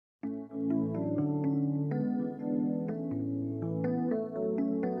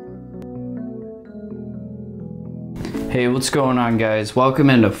Hey, what's going on, guys? Welcome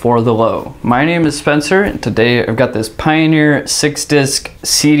into For the Low. My name is Spencer, and today I've got this Pioneer 6-disc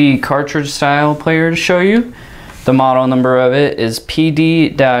CD cartridge style player to show you. The model number of it is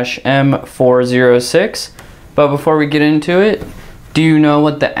PD-M406. But before we get into it, do you know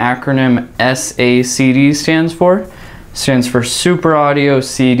what the acronym SACD stands for? It stands for Super Audio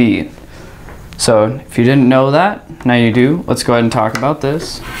CD. So if you didn't know that, now you do. Let's go ahead and talk about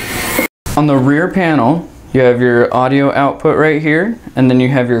this. On the rear panel, you have your audio output right here, and then you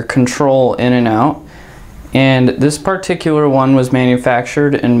have your control in and out. And this particular one was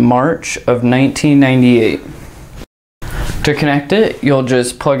manufactured in March of 1998. To connect it, you'll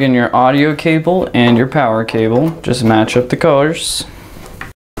just plug in your audio cable and your power cable. Just match up the colors.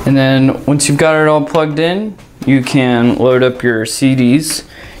 And then once you've got it all plugged in, you can load up your CDs.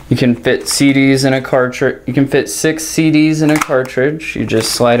 You can fit CDs in a cartridge. You can fit 6 CDs in a cartridge. You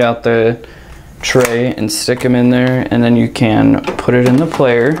just slide out the tray and stick them in there, and then you can put it in the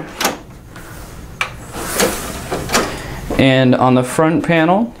player. And on the front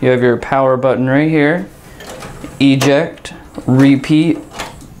panel, you have your power button right here, eject, repeat,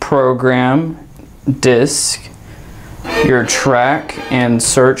 program, disc, your track and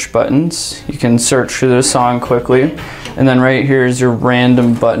search buttons. You can search through the song quickly. And then right here is your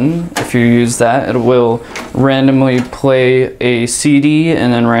random button. If you use that, it will randomly play a CD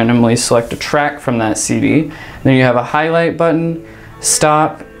and then randomly select a track from that CD. Then you have a highlight button,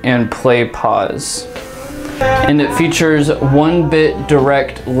 stop, and play pause. And it features 1-bit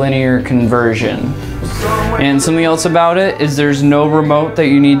direct linear conversion. And something else about it is there's no remote that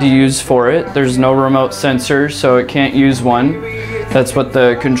you need to use for it. There's no remote sensor, so it can't use one. That's what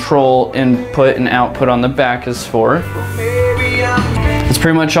the control input and output on the back is for. That's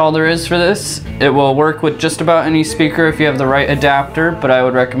pretty much all there is for this. It will work with just about any speaker if you have the right adapter, but I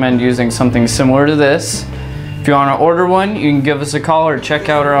would recommend using something similar to this. If you want to order one, you can give us a call or check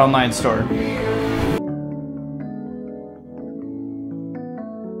out our online store.